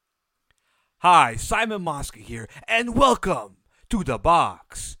Hi, Simon Mosca here, and welcome to The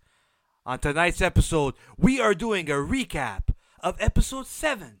Box. On tonight's episode, we are doing a recap of episode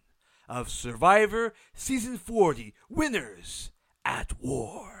 7 of Survivor Season 40, Winners at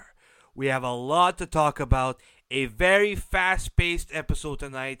War. We have a lot to talk about, a very fast-paced episode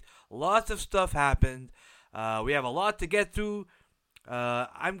tonight. Lots of stuff happened. We have a lot to get through.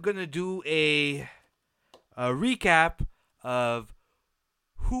 I'm going to do a recap of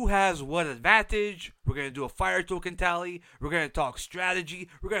who has what advantage. We're going to do a fire token tally. We're going to talk strategy.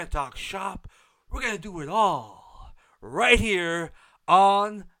 We're going to talk shop. We're going to do it all right here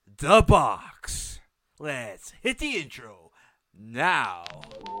on The Box. Let's hit the intro now.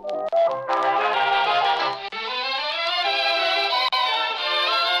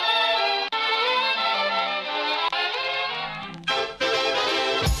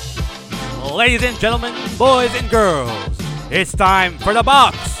 Ladies and gentlemen, boys and girls, it's time for The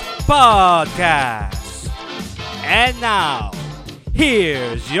Box Podcast. And now,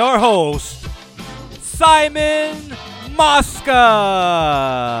 here's your host, Simon Mosca.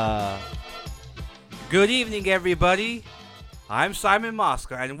 Good evening, everybody. I'm Simon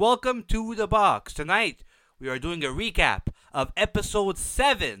Mosca, and welcome to The Box. Tonight, we are doing a recap of episode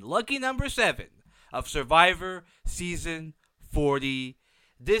 7, lucky number 7, of Survivor Season 40.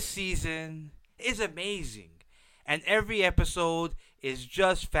 This season is amazing, and every episode is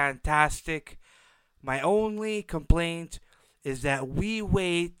just fantastic. My only complaint is that we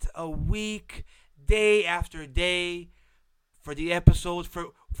wait a week, day after day, for the episode,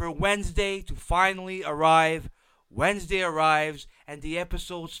 for Wednesday to finally arrive. Wednesday arrives, and the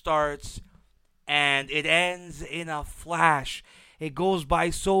episode starts, and it ends in a flash. It goes by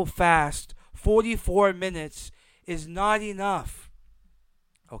so fast. 44 minutes is not enough.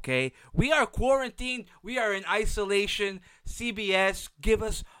 Okay, we are quarantined. We are in isolation. CBS, give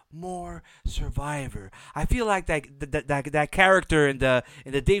us more Survivor. I feel like that character in the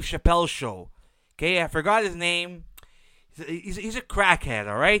Dave Chappelle show. Okay, I forgot his name. He's a crackhead,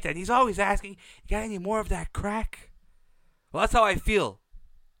 all right, and he's always asking, "You got any more of that crack?" Well, that's how I feel.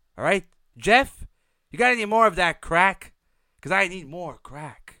 All right, Jeff, you got any more of that crack? Because I need more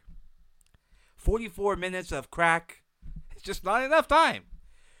crack. 44 minutes of crack. It's just not enough time.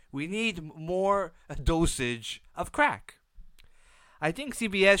 We need more dosage of crack. I think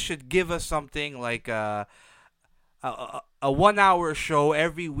CBS should give us something like a 1-hour show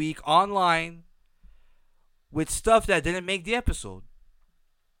every week online with stuff that didn't make the episode.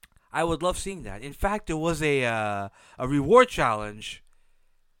 I would love seeing that. In fact, there was a reward challenge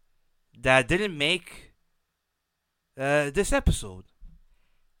that didn't make this episode.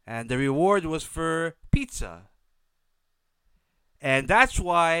 And the reward was for pizza. And that's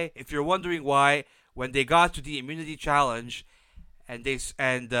why, if you're wondering why, when they got to the immunity challenge, and they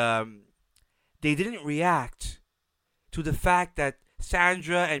didn't react to the fact that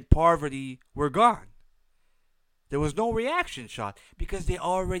Sandra and Parvati were gone. There was no reaction shot because they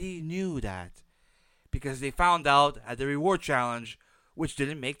already knew that. Because they found out at the reward challenge, which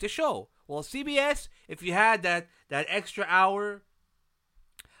didn't make the show. Well, CBS, if you had that extra hour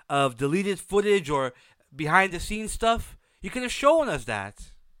of deleted footage or behind the scenes stuff, you could have shown us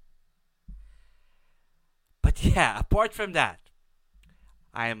that. But yeah, apart from that,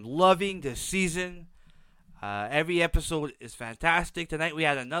 I am loving this season. Every episode is fantastic. Tonight we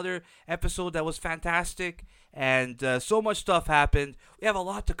had another episode that was fantastic. And so much stuff happened. We have a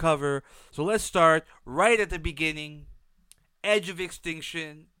lot to cover. So let's start right at the beginning. Edge of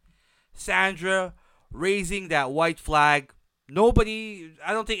extinction. Sandra raising that white flag. I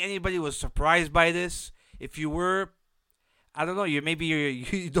don't think anybody was surprised by this. If you were, I don't know,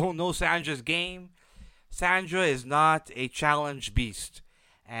 you don't know Sandra's game. Sandra is not a challenge beast.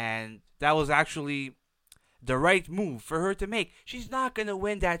 And that was actually the right move for her to make. She's not going to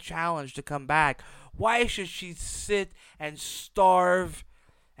win that challenge to come back. Why should she sit and starve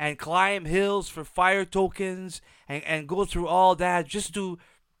and climb hills for fire tokens and go through all that just to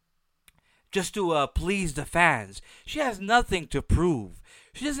please the fans? She has nothing to prove.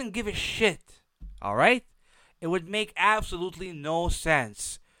 She doesn't give a shit. All right? It would make absolutely no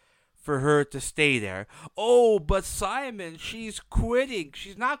sense for her to stay there. Oh, but Simon, she's quitting.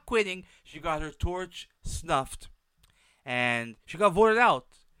 She's not quitting. She got her torch snuffed. And she got voted out.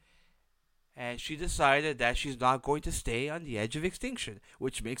 And she decided that she's not going to stay on the edge of extinction.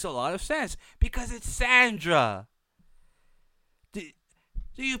 Which makes a lot of sense. Because it's Sandra. Do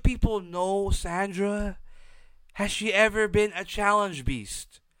you people know Sandra? Has she ever been a challenge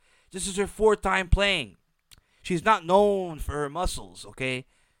beast? This is her 4th time playing. She's not known for her muscles, okay?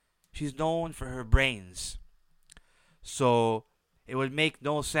 She's known for her brains. So, It would make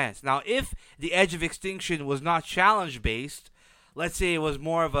no sense. Now, if the Edge of Extinction was not challenge based, let's say it was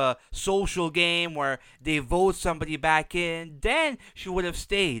more of a social game where they vote somebody back in, then she would have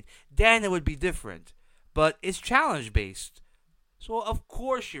stayed. Then it would be different. But it's challenge based. So, of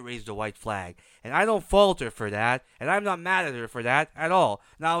course, she raised the white flag. And I don't fault her for that. And I'm not mad at her for that at all.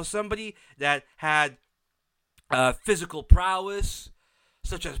 Now, somebody that had physical prowess,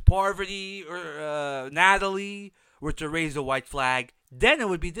 such as Parvati or Natalie, were to raise the white flag, then it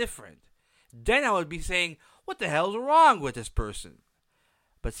would be different. Then I would be saying, what the hell's wrong with this person?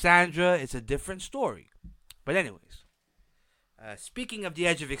 But Sandra, it's a different story. But anyways, speaking of the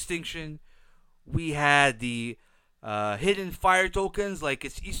Edge of Extinction, we had the hidden fire tokens like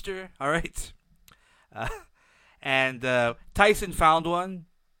it's Easter, all right? And Tyson found one.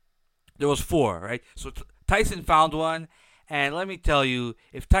 There was 4, right? So Tyson found one, and let me tell you,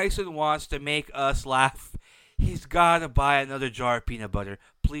 if Tyson wants to make us laugh, he's gotta buy another jar of peanut butter.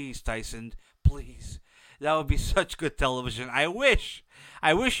 Please, Tyson, please. That would be such good television. I wish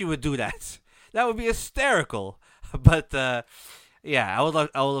you would do that. That would be hysterical. But yeah, I would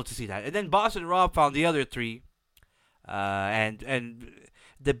love to see that. And then Boston Rob found the other 3, and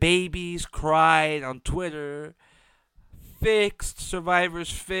the babies cried on Twitter. Fixed,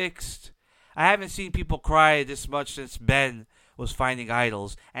 survivors fixed. I haven't seen people cry this much since Ben was finding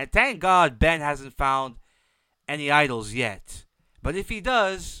idols, and thank God Ben hasn't found any idols yet. But if he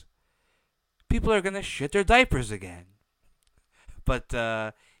does, people are gonna shit their diapers again. But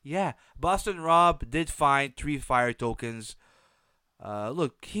yeah, Boston Rob did find 3 fire tokens.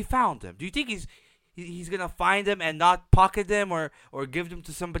 Look, he found them. Do you think he's gonna find them and not pocket them or give them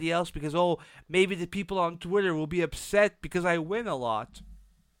to somebody else because maybe the people on Twitter will be upset because I win a lot?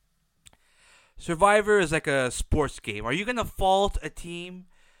 Survivor is like a sports game. Are you gonna fault a team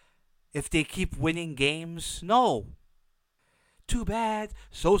if they keep winning games? No. Too bad.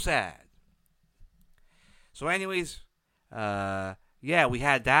 So sad. So anyways, yeah, we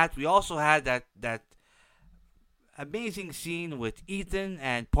had that. We also had that amazing scene with Ethan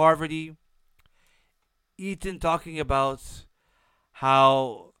and Parvati. Ethan talking about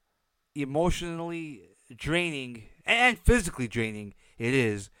how emotionally draining and physically draining it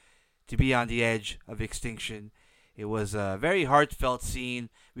is to be on the edge of extinction. It was a very heartfelt scene.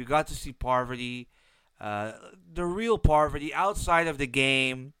 We got to see Parvati, the real Parvati outside of the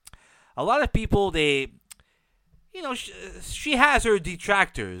game. A lot of people, she has her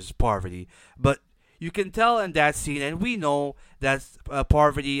detractors, Parvati, but you can tell in that scene, and we know that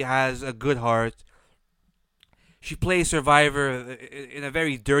Parvati has a good heart. She plays Survivor in a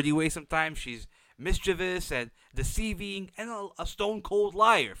very dirty way sometimes. She's mischievous and deceiving and a stone cold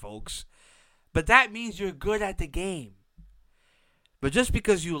liar, folks. But that means you're good at the game. But just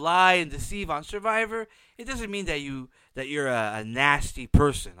because you lie and deceive on Survivor, it doesn't mean that you're a nasty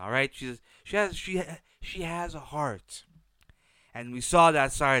person. All right, she has a heart, and we saw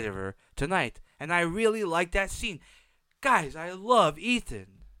that side of her tonight. And I really like that scene, guys. I love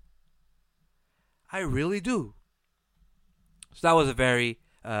Ethan. I really do. So that was a very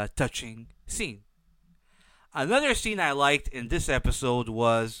touching scene. Another scene I liked in this episode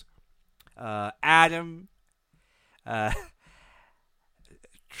was Adam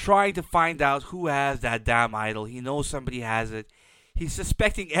trying to find out who has that damn idol. He knows somebody has it. He's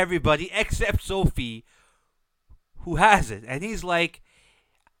suspecting everybody except Sophie, who has it, and he's like,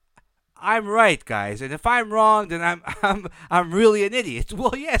 "I'm right, guys, and if I'm wrong, then I'm really an idiot."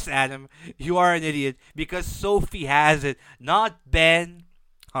 Well, yes, Adam, you are an idiot because Sophie has it, not Ben.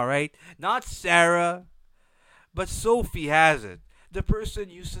 All right, not Sarah, but Sophie has it. The person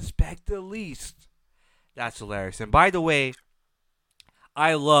you suspect the least. That's hilarious. And by the way,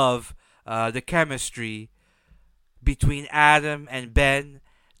 I love the chemistry between Adam and Ben.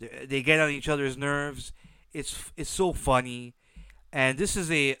 They get on each other's nerves. It's so funny. And this is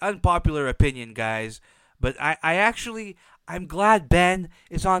a unpopular opinion, guys, but I'm glad Ben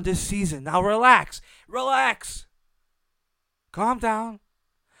is on this season. Now relax. Calm down.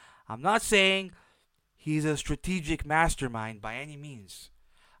 I'm not saying he's a strategic mastermind by any means.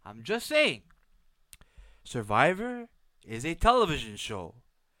 I'm just saying Survivor is a television show,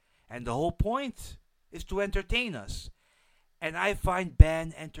 and the whole point is to entertain us. And I find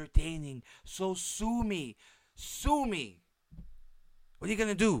Ben entertaining, so sue me. What are you going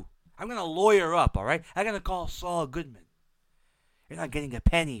to do? I'm going to lawyer up, all right? I'm going to call Saul Goodman. You're not getting a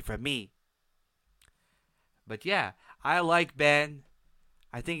penny from me. But yeah, I like Ben.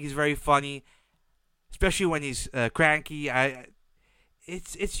 I think he's very funny, especially when he's cranky.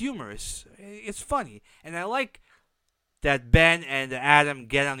 It's humorous. It's funny. And I like that Ben and Adam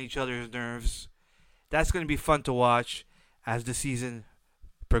get on each other's nerves. That's going to be fun to watch. as the season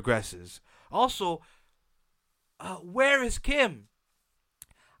progresses. Also, where is Kim?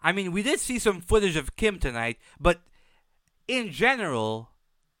 I mean, we did see some footage of Kim tonight, but in general,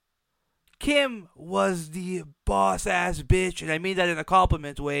 Kim was the boss ass bitch, and I mean that in a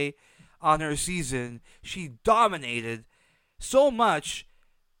compliment way, on her season. She dominated so much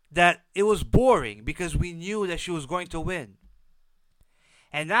that it was boring because we knew that she was going to win.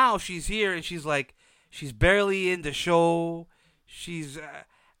 And now she's here and she's barely in the show. She's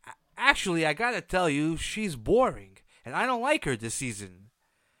actually, I gotta tell you, she's boring, and I don't like her this season.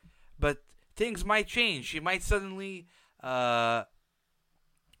 But things might change. She might suddenly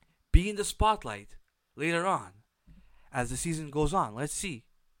be in the spotlight later on as the season goes on. Let's see.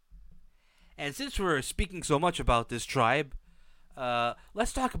 And since we're speaking so much about this tribe,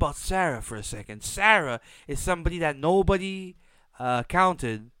 let's talk about Sarah for a second. Sarah is somebody that nobody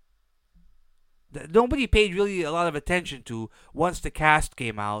counted, that nobody paid really a lot of attention to once the cast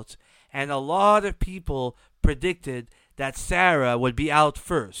came out, and a lot of people predicted that Sarah would be out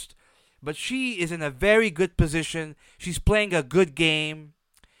first. But she is in a very good position. She's playing a good game.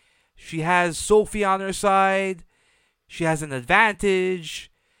 She has Sophie on her side. She has an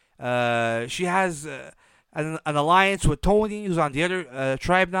advantage. She has an alliance with Tony, who's on the other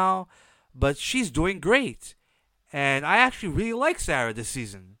tribe now. But she's doing great. And I actually really like Sarah this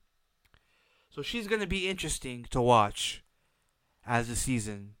season. So she's going to be interesting to watch as the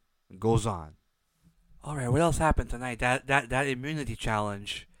season goes on. Alright, what else happened tonight? That immunity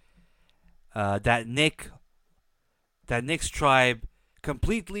challenge that Nick's tribe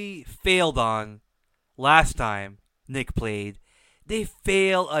completely failed on last time Nick played. They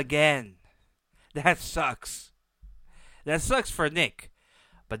fail again. That sucks. That sucks for Nick.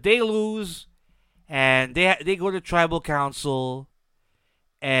 But they lose, and they go to tribal council,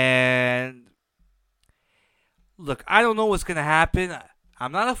 and look, I don't know what's gonna happen.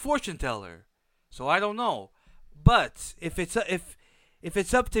 I'm not a fortune teller, so I don't know. But if it's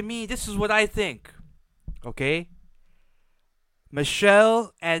up to me, this is what I think. Okay?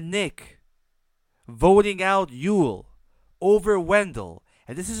 Michelle and Nick voting out Yul over Wendell.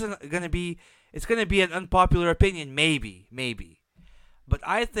 And this isn't gonna be, it's gonna be an unpopular opinion, maybe. But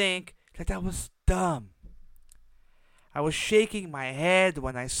I think that was dumb. I was shaking my head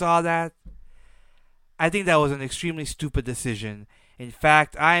when I saw that. I think that was an extremely stupid decision. In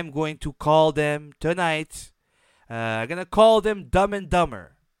fact, I'm going to call them tonight. I'm gonna call them Dumb and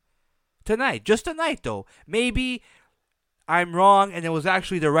Dumber. Tonight. Just tonight though. Maybe I'm wrong and it was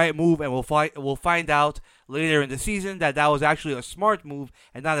actually the right move, and we'll find out later in the season that was actually a smart move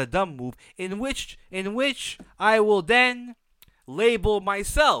and not a dumb move, in which I will then label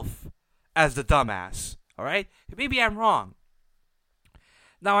myself as the dumbass. All right? Maybe I'm wrong.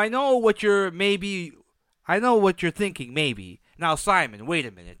 Now I know what you're thinking maybe. Now Simon, wait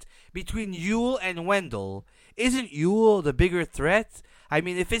a minute. Between Yul and Wendell, isn't Yul the bigger threat? I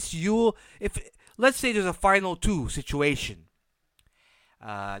mean, if it's Yul, let's say there's a Final 2 situation.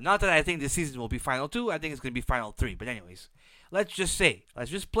 Not that I think this season will be Final 2. I think it's going to be Final 3. But anyways, let's just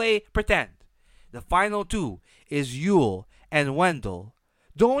pretend. The Final 2 is Yul and Wendell.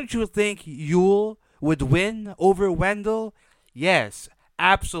 Don't you think Yul would win over Wendell? Yes,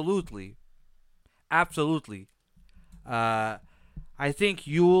 absolutely. Absolutely. I think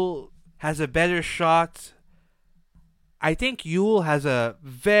Yul has a better shot. I think Yul has a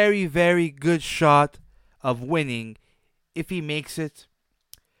very, very good shot of winning if he makes it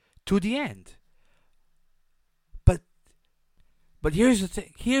to the end. But here's the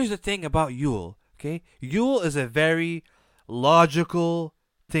thing. Here's the thing about Yul. Okay, Yul is a very logical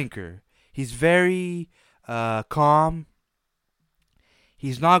thinker. He's very calm.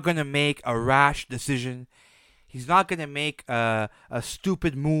 He's not gonna make a rash decision. He's not gonna make a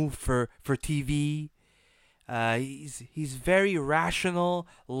stupid move for TV. He's very rational,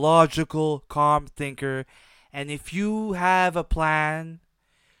 logical, calm thinker. And if you have a plan,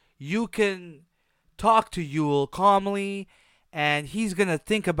 you can talk to Yul calmly, and he's gonna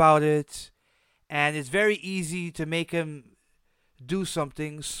think about it. And it's very easy to make him do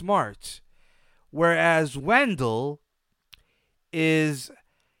something smart. Whereas Wendell is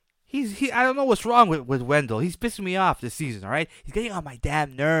I don't know what's wrong with Wendell. He's pissing me off this season, alright? He's getting on my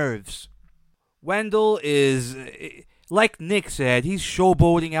damn nerves. Wendell is, like Nick said, he's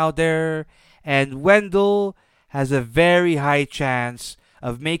showboating out there, and Wendell has a very high chance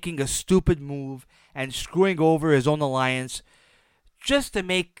of making a stupid move and screwing over his own alliance just to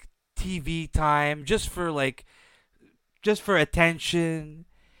make TV time, just for attention.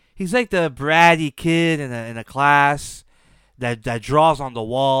 He's like the bratty kid in a class that draws on the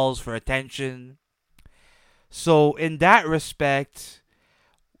walls for attention. So in that respect,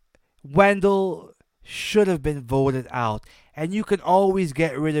 Wendell should have been voted out. And you can always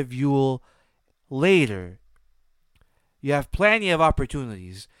get rid of Yule later. You have plenty of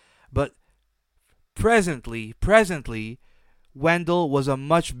opportunities. But presently, Wendell was a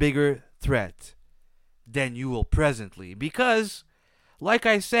much bigger threat than Yule presently. Because, like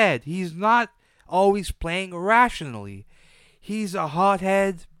I said, he's not always playing rationally. He's a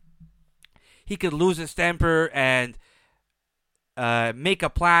hothead. He could lose his temper and make a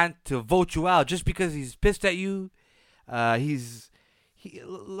plan to vote you out just because he's pissed at you. Like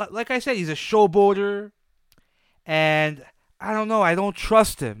I said, he's a showboater, and I don't know. I don't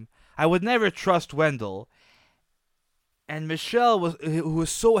trust him. I would never trust Wendell. And Michelle who was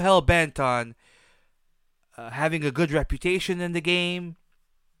so hell bent on having a good reputation in the game,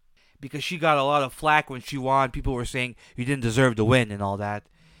 because she got a lot of flack when she won. People were saying you didn't deserve to win and all that.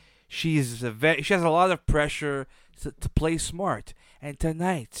 She has a lot of pressure to play smart. And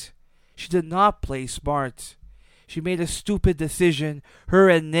tonight, she did not play smart. She made a stupid decision. Her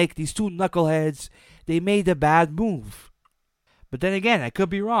and Nick, these two knuckleheads, they made a bad move. But then again, I could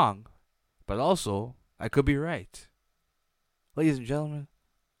be wrong. But also, I could be right. Ladies and gentlemen,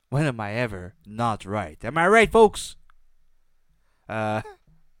 when am I ever not right? Am I right, folks? But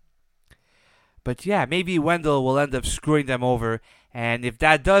yeah, maybe Wendell will end up screwing them over. And if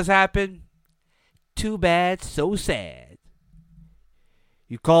that does happen, too bad, so sad.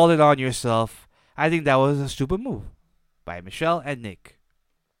 You called it on yourself. I think that was a stupid move by Michelle and Nick.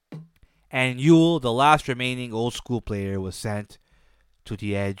 And Yule, the last remaining old school player, was sent to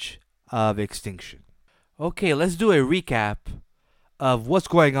the edge of extinction. Okay, let's do a recap of what's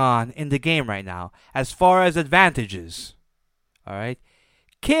going on in the game right now as far as advantages. Alright?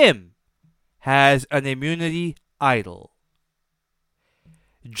 Kim has an immunity idol.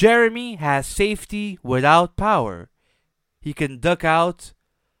 Jeremy has safety without power. He can duck out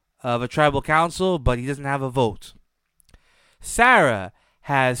of a tribal council, but he doesn't have a vote. Sarah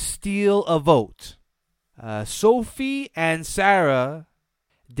has steal a vote. Sophie and Sarah,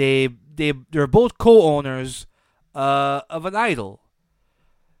 they're both co-owners of an idol.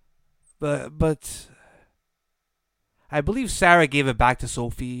 But I believe Sarah gave it back to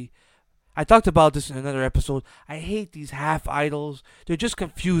Sophie. I talked about this in another episode. I hate these half idols. They're just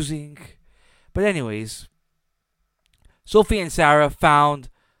confusing. But anyways, Sophie and Sarah found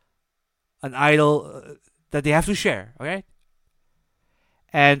an idol that they have to share, okay?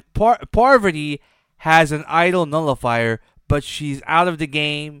 And Parvati has an idol nullifier, but she's out of the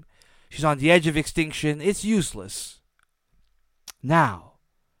game. She's on the edge of extinction. It's useless. Now,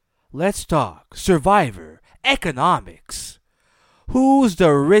 let's talk Survivor economics. Who's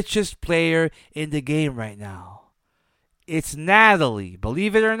the richest player in the game right now? It's Natalie.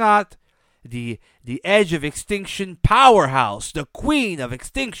 Believe it or not, the edge of extinction powerhouse, the queen of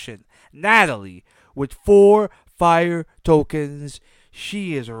extinction, Natalie, with 4 fire tokens.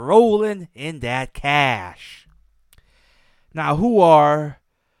 She is rolling in that cash. Now, who are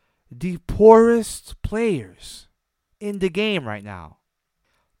the poorest players in the game right now?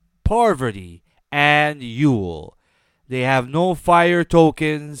 Parvati and Yule. They have no fire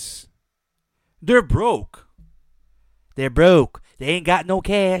tokens. They're broke. They ain't got no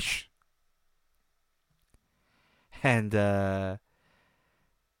cash. And,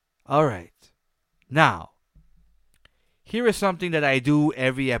 alright. Now, here is something that I do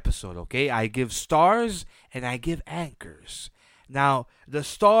every episode, okay? I give stars and I give anchors. Now, the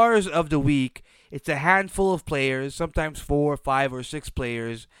stars of the week, it's a handful of players, sometimes 4, 5, or 6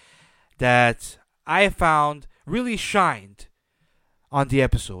 players that I found really shined on the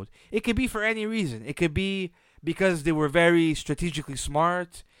episode. It could be for any reason. It could be because they were very strategically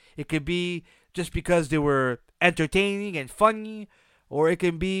smart. It could be just because they were entertaining and funny. Or it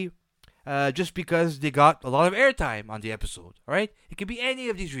can be just because they got a lot of airtime on the episode. Alright? It could be any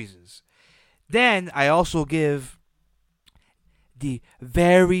of these reasons. Then I also give the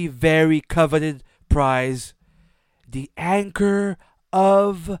very, very coveted prize, the anchor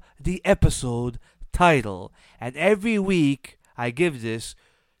of the episode title. And every week I give this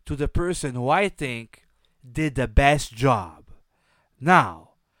to the person who I think did the best job.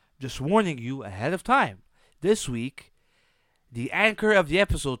 Now, just warning you ahead of time, this week the anchor of the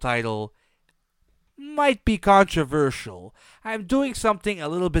episode title might be controversial. I'm doing something a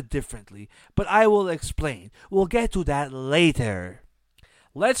little bit differently, but I will explain. We'll get to that later.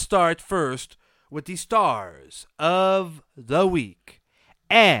 Let's start first with the stars of the week.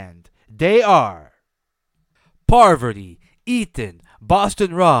 And they are Parvati, Ethan,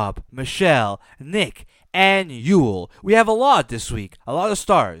 Boston Rob, Michelle, Nick, and Yule. We have a lot this week. A lot of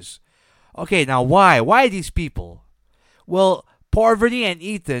stars. Okay, now why? Why these people? Well, Parvati and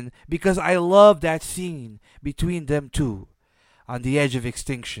Ethan, because I love that scene between them two on the edge of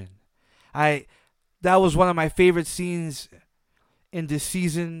extinction. I That was one of my favorite scenes in this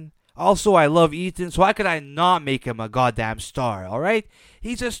season. Also, I love Ethan, so how could I not make him a goddamn star, alright?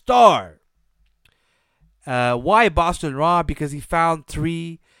 He's a star. Why Boston Rob? Because he found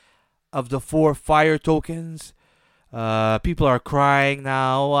 3 of the 4 fire tokens. People are crying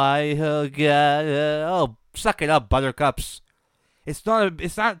now. Suck it up, Buttercups. It's not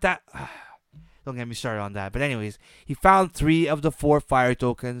that. Don't get me started on that. But anyways, he found 3 of the 4 fire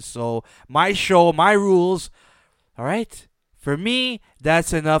tokens. So my show, my rules. All right, for me,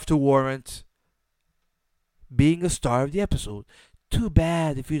 that's enough to warrant being a star of the episode. Too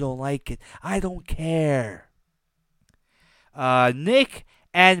bad if you don't like it. I don't care. Nick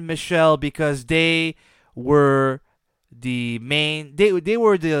and Michelle, because they were the main. They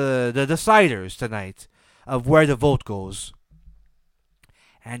were the deciders tonight of where the vote goes.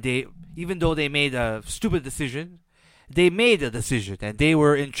 And they, even though they made a stupid decision, they made a decision, and they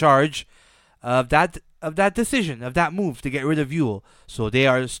were in charge of that decision, of that move to get rid of Yul. So they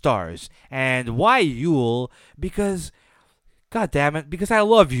are the stars. And why Yul? Because, god damn it, because I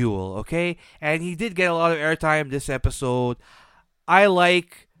love Yul, okay? And he did get a lot of airtime this episode. I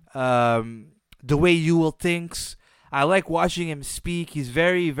like the way Yul thinks. I like watching him speak. He's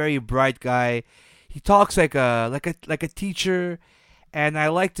very, very bright guy. He talks like a teacher. And I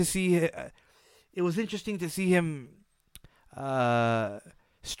like to see. It was interesting to see him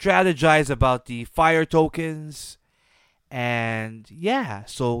strategize about the fire tokens. And yeah,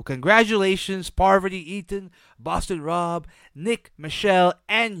 so congratulations, Parvati, Ethan, Boston Rob, Nick, Michelle,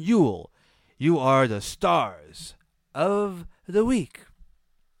 and Yul. You are the stars of the week.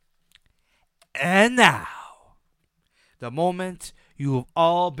 And now, the moment you've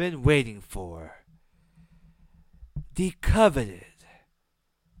all been waiting for. The coveted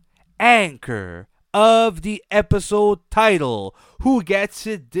anchor of the episode title. Who gets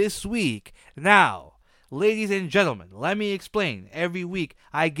it this week? Now, ladies and gentlemen, let me explain. Every week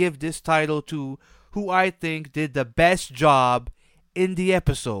I give this title to who I think did the best job in the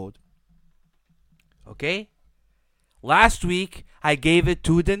episode. Okay? Last week I gave it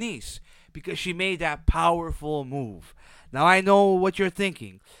to Denise because she made that powerful move. Now I know what you're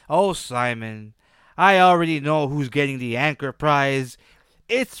thinking. Oh, Simon, I already know who's getting the anchor prize.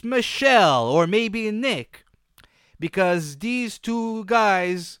 It's Michelle or maybe Nick, because these 2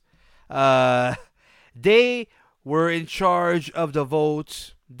 guys, they were in charge of the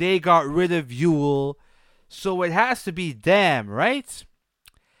votes. They got rid of Yul, so it has to be them, right?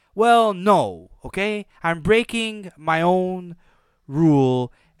 Well, no, okay? I'm breaking my own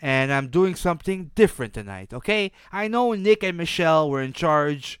rule, and I'm doing something different tonight, okay? I know Nick and Michelle were in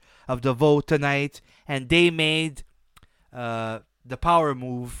charge of the vote tonight, and they made the power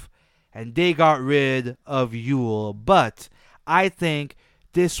move, and they got rid of Yul. But I think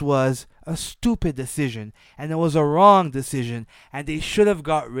this was a stupid decision, and it was a wrong decision, and they should have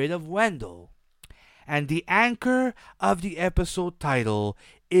got rid of Wendell. And the anchor of the episode title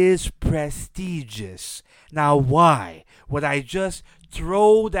is prestigious. Now, why would I just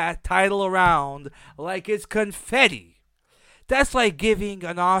throw that title around like it's confetti? That's like giving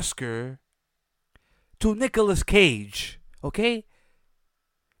an Oscar to Nicolas Cage, okay?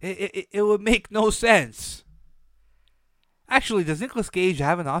 It would make no sense. Actually, does Nicolas Cage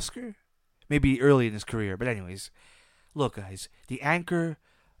have an Oscar? Maybe early in his career, but anyways. Look, guys, the anchor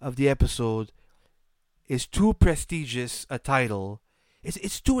of the episode is too prestigious a title.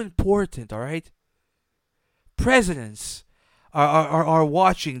 It's too important, alright? Presidents are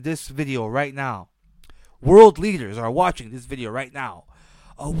watching this video right now. World leaders are watching this video right now,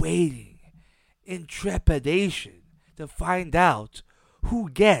 awaiting in trepidation to find out who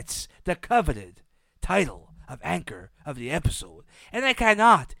gets the coveted title of anchor of the episode. And I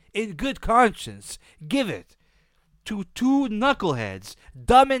cannot, in good conscience, give it to 2 knuckleheads,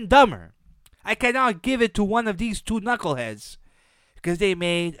 Dumb and Dumber. I cannot give it to one of these 2 knuckleheads because they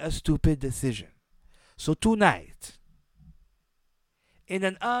made a stupid decision. So tonight, in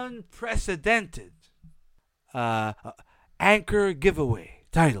an unprecedented anchor giveaway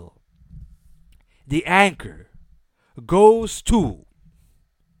title, the anchor goes to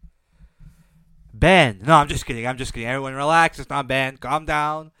Ben. No, I'm just kidding. Everyone relax. It's not Ben. Calm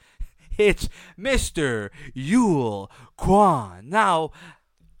down. It's Mr. Yul Kwon. Now,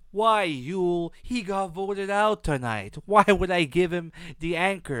 why Yul? He got voted out tonight. Why would I give him the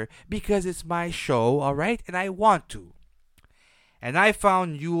anchor? Because it's my show, alright? And I want to. And I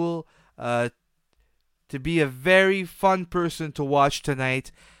found Yul to be a very fun person to watch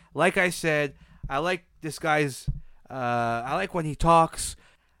tonight. Like I said, I like this guy's. I like when he talks.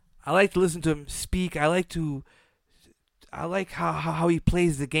 I like to listen to him speak. I like how he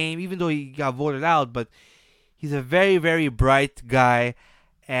plays the game, even though he got voted out. But he's a very, very bright guy,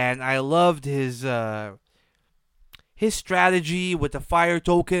 and I loved his strategy with the fire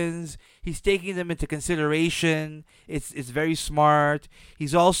tokens. He's taking them into consideration. It's very smart.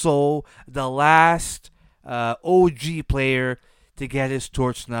 He's also the last OG player to get his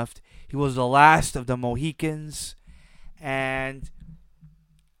torch snuffed. He was the last of the Mohicans. And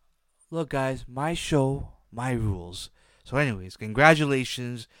look, guys, my show, my rules. So, anyways,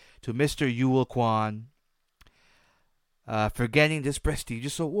 congratulations to Mr. Yul Kwan for getting this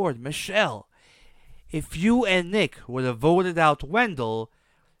prestigious award. Michelle, if you and Nick would have voted out Wendell,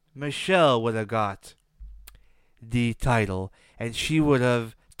 Michelle would have got the title, and she would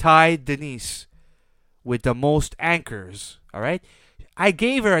have tied Denise with the most anchors. All right, I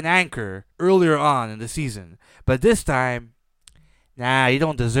gave her an anchor earlier on in the season, but this time, nah, you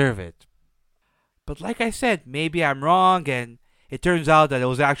don't deserve it. But like I said, maybe I'm wrong, and it turns out that it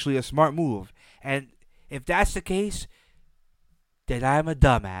was actually a smart move. And if that's the case, then I'm a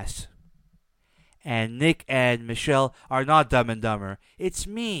dumbass. And Nick and Michelle are not Dumb and Dumber. It's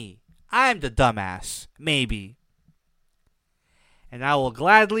me. I'm the dumbass. Maybe. And I will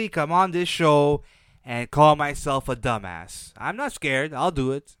gladly come on this show and call myself a dumbass. I'm not scared. I'll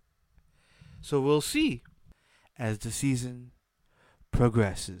do it. So we'll see as the season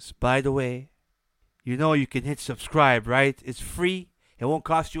progresses. By the way, you know you can hit subscribe, right? It's free. It won't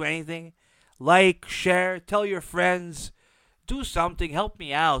cost you anything. Like, share, tell your friends. Do something. Help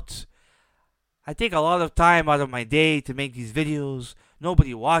me out. I take a lot of time out of my day to make these videos.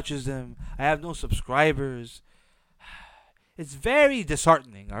 Nobody watches them. I have no subscribers. It's very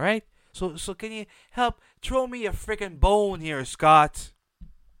disheartening, alright? So can you help throw me a freaking bone here, Scott?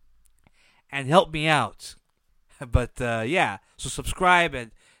 And help me out. But, yeah. So subscribe and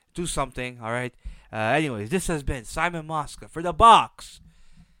do something, alright? Anyways, this has been Simon Mosca for The Box.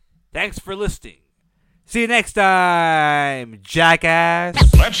 Thanks for listening. See you next time, jackass.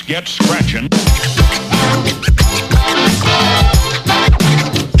 Let's get scratching.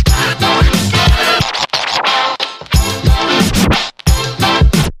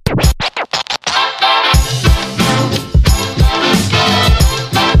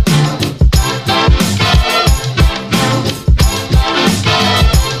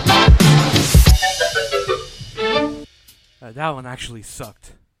 That one actually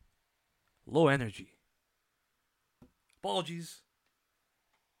sucked. Low energy. Apologies.